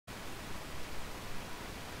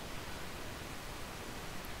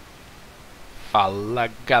Fala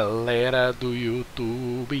galera do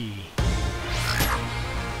YouTube.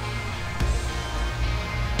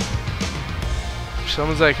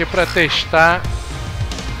 Estamos aqui para testar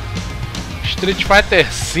Street Fighter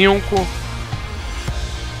V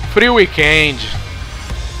Free Weekend.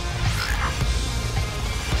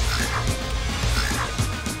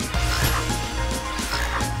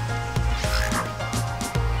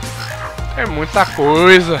 É muita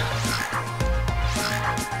coisa.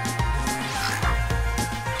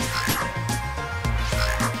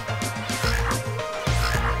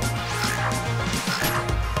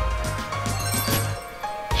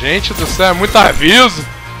 Gente do céu, é muito aviso.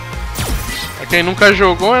 Pra quem nunca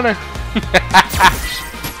jogou, né?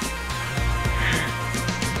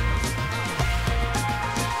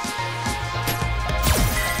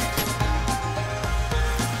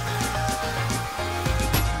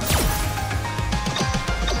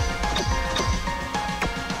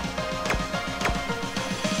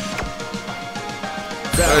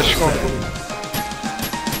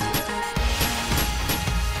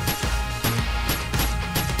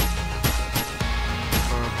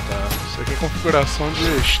 Isso aqui é configuração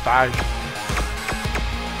de estágio.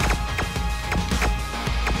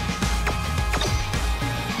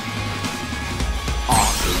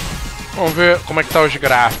 Vamos ver como é que tá os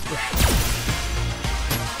gráficos.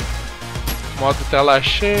 Modo tela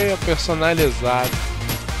cheia, personalizado.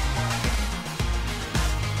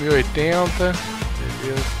 1080.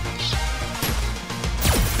 Beleza.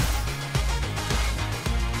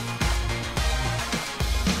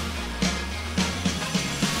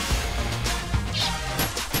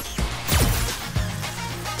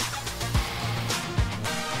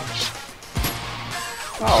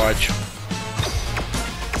 Tá ótimo.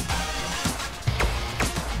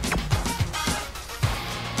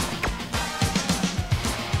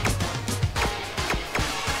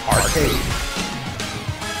 Arcade.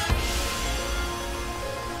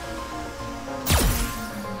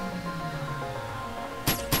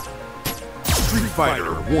 Street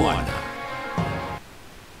Fighter 1.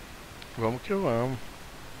 Vamos que vamos.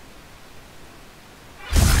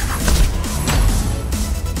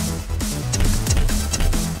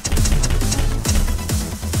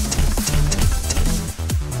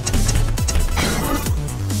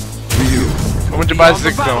 Vamos de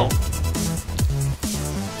basicão.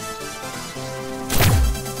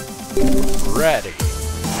 Ready.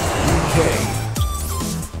 Okay.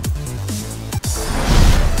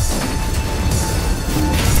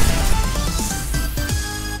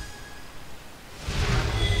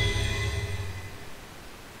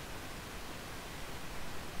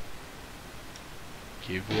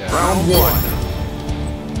 Que viagem. Round 1.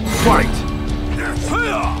 Fight.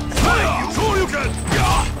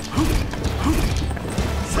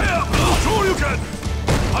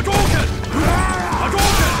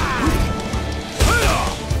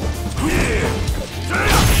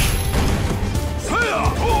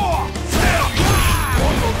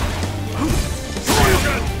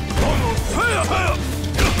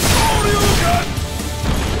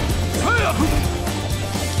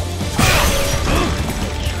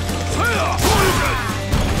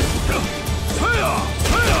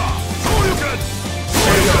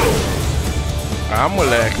 Ah,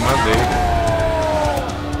 moleque, mandei.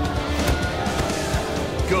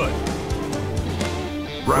 Good.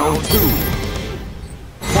 Round 2.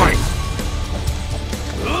 Fight.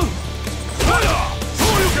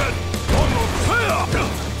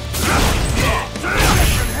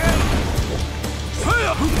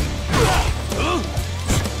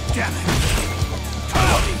 Damn it.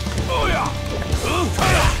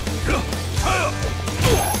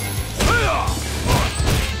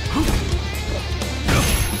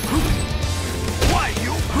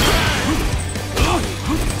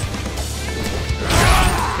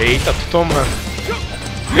 Eita, tô tomando.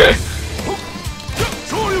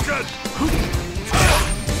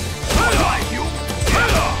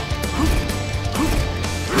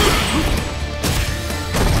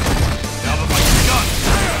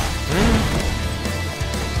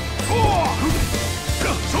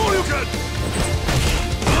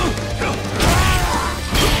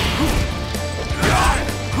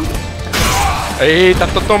 Eita,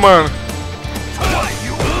 tô tomando.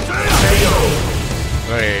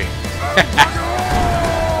 Aí.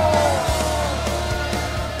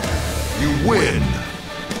 You win.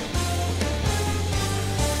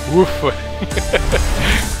 Ufa.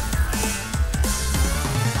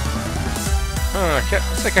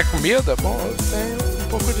 Você quer comida? Bom, eu tenho um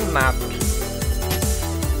pouco de nada.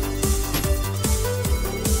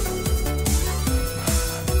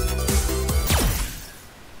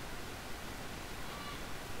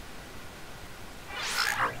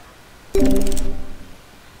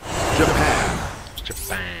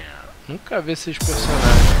 nunca vi esses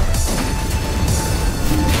personagens.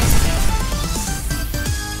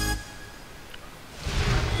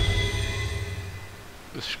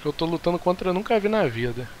 Esses que eu tô lutando contra eu nunca vi na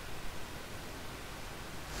vida.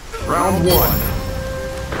 Round 1.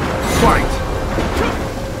 Fight!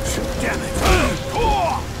 Damn it!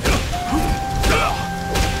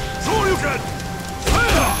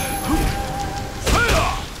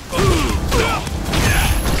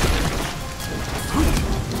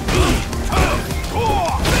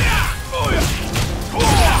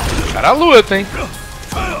 Cara, luta, hein?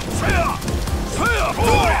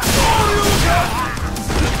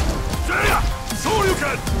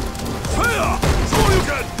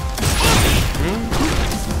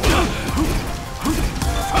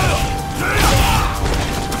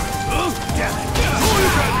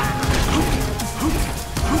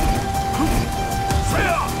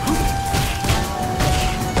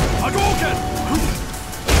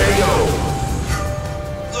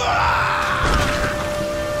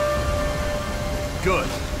 Good.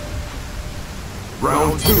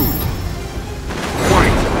 Round 2.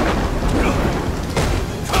 Fight!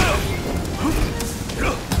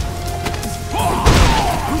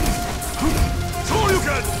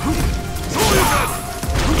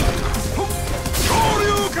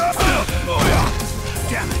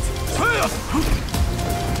 Damn it!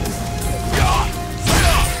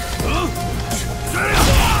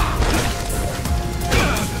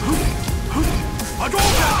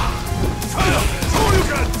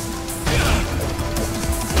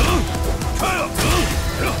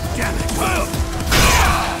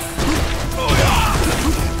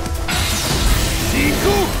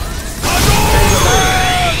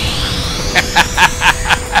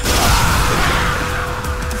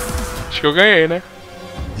 Acho que eu ganhei, né?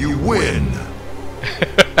 You win!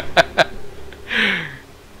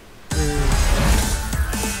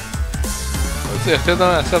 Com certeza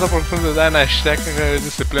uma certa profundidade nas técnicas da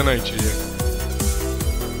disciplina antiga.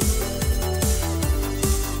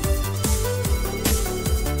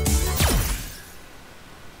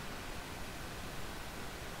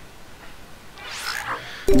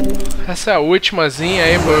 Essa é a ultimazinha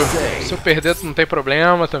aí, pô. Se eu perder não tem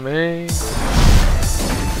problema também.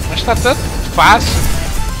 Mas tá tanto fácil.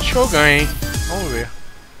 Acho que eu ganho, hein? Vamos ver.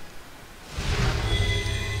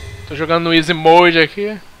 Tô jogando no Easy Mode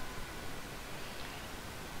aqui.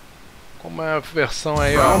 Como é a versão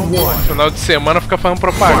aí, ó. Final de semana fica fazendo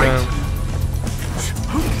propaganda.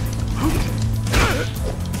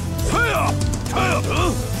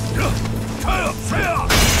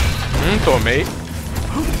 Tomei.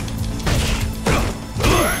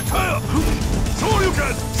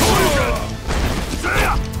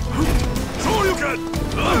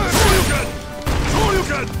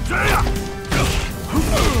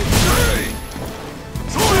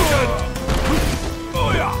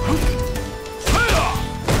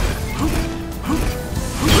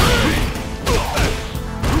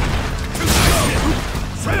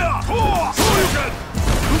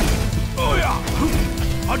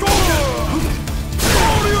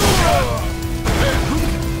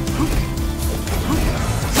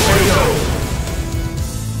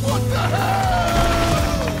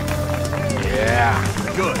 Yeah.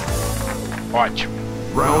 Good. Ótimo.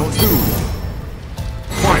 Round 2.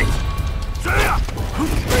 Fight!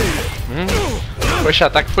 Poxa,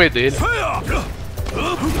 ataque foi dele.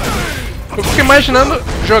 Eu fico imaginando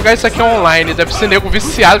jogar isso aqui online. Deve ser nego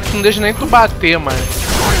viciado que não deixa nem tu bater, mano.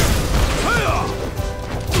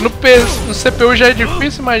 No CPU já é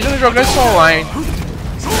difícil, imagina jogar isso online.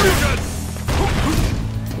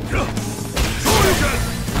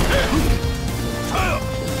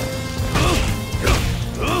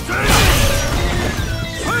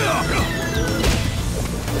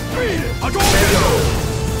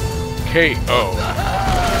 KO.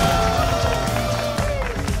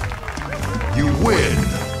 You win.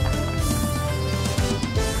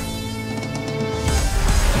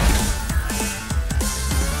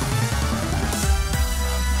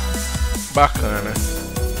 Bacana.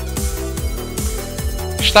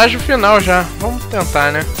 Estágio final já. Vamos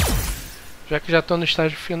tentar, né? Já que já tô no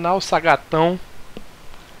estágio final, sagatão.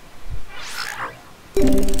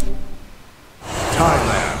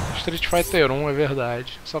 Street Fighter 1, é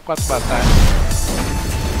verdade. Só 4 batalhas.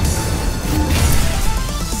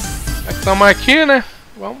 Já que estamos aqui, né?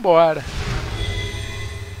 Vambora.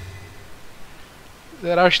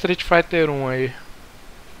 Zerar o Street Fighter 1 aí.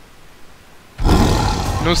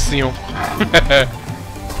 No 5.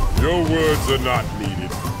 Your words are not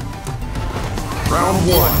needed. Round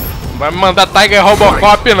 1. Não vai me mandar Tiger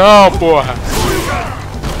Robocop não, porra.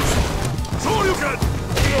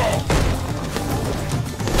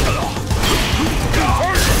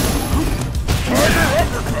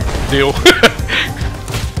 Deu.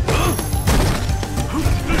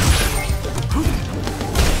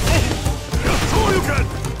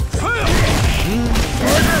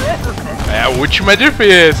 É, a última é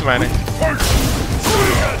difícil, mano.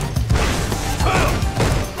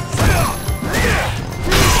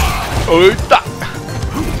 Eita!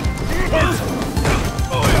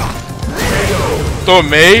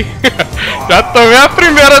 Tomei. Já tomei a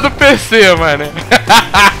primeira do PC, mano.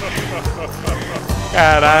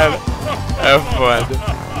 Caralho. É foda.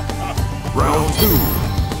 Round 2.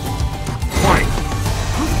 Fight.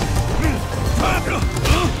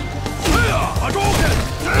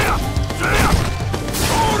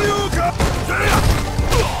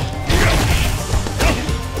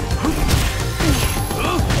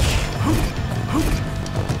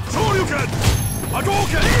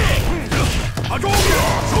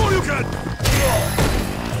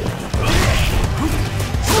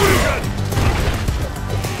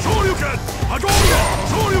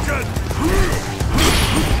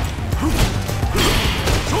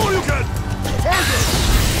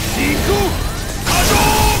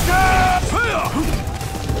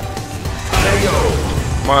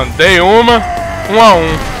 Mandei uma, 1 a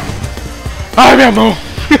 1. Ai, minha mão!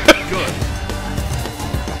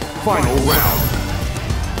 Final round.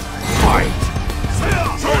 Fight.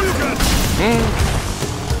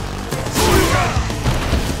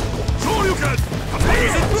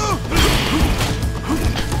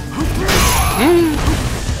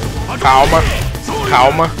 Calma,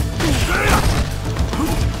 calma.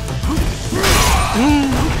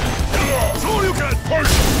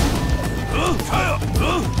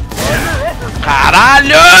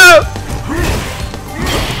 Caralho!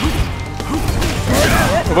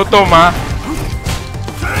 Eu vou tomar.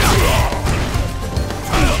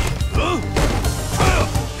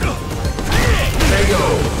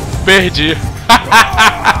 Perdi.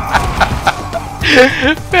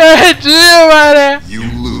 Perdi, mané. You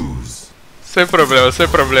lose. Sem problema, sem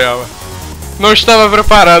problema. Não estava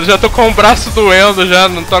preparado, já tô com o braço doendo, já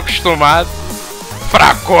não tô acostumado.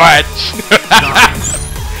 Fracote.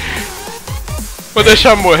 Vou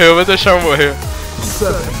deixar morrer, vou deixar morrer.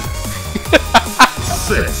 7,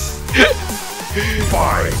 6, 5,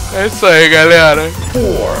 É isso aí, galera. 4,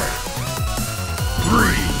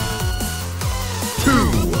 3,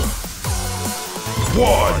 2,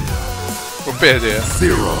 1, Vou perder.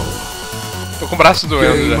 0. Tô com o braço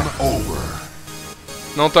doendo Game já. over.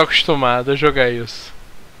 Não tô acostumado a jogar isso.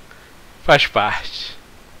 Faz parte.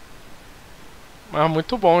 Mas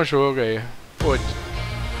muito bom o jogo aí. Pô,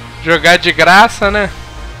 jogar de graça, né?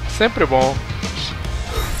 Sempre bom.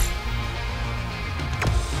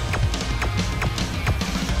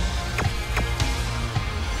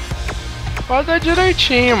 Roda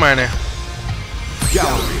direitinho, mano.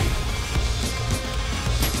 Gallery.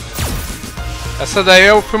 Essa daí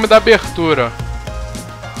é o filme da abertura, ó.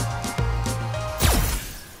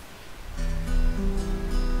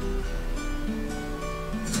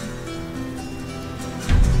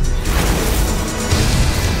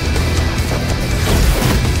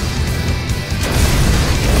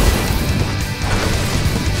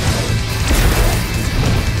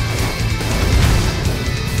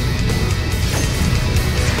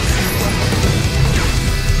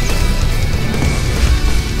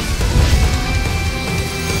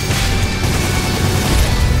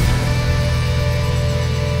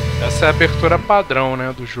 Essa é a abertura padrão,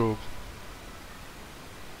 né, do jogo.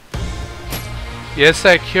 E esse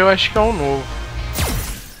aqui eu acho que é o novo.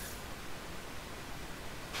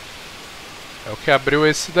 É o que abriu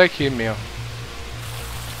esse daqui mesmo.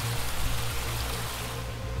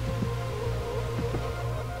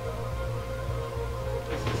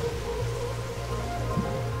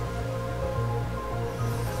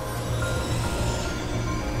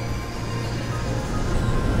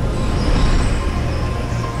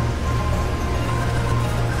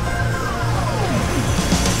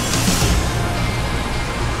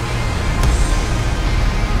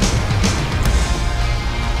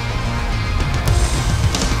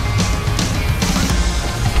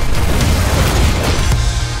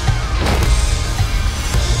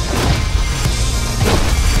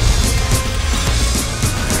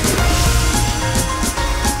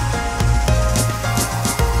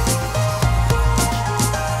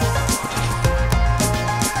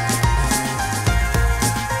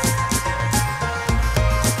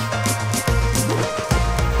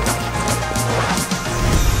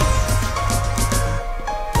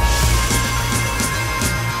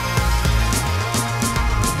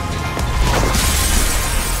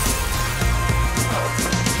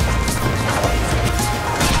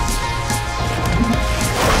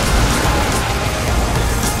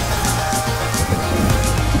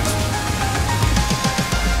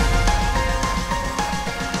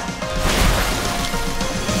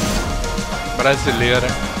 Brasileira.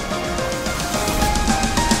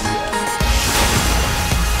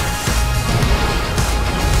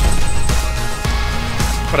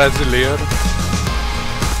 Brasileiro.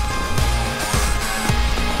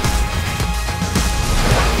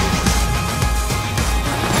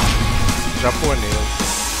 Japonês.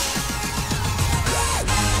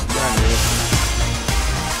 Maneiro.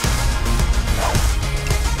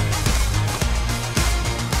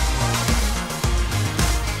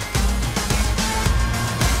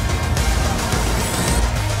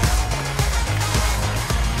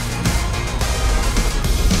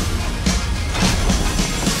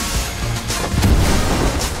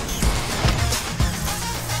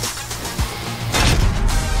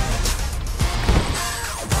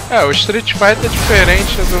 É, o Street Fighter é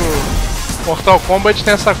diferente do Mortal Kombat,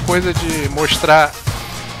 tem essa coisa de mostrar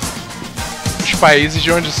os países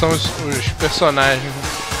de onde são os personagens.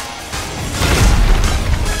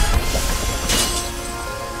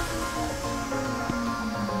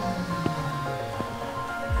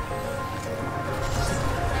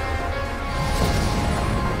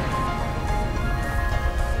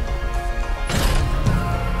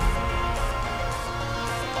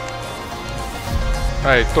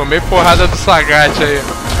 Aí, tomei porrada do Sagat aí.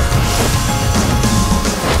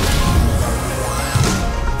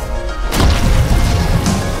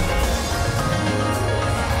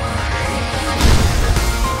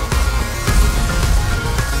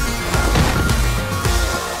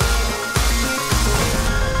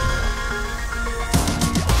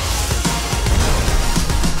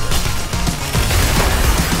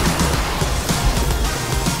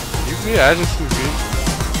 Que viagem esse vídeo.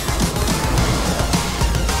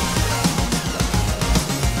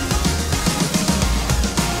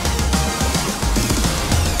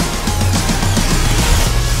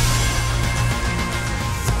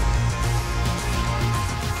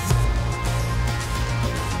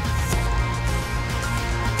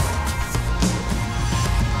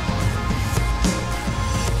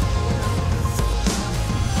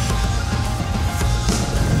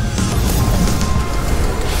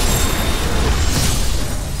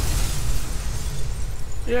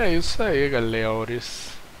 E é isso aí, galera.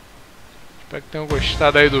 Espero que tenham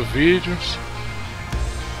gostado aí do vídeo.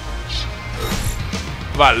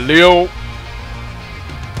 Valeu!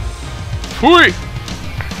 Fui!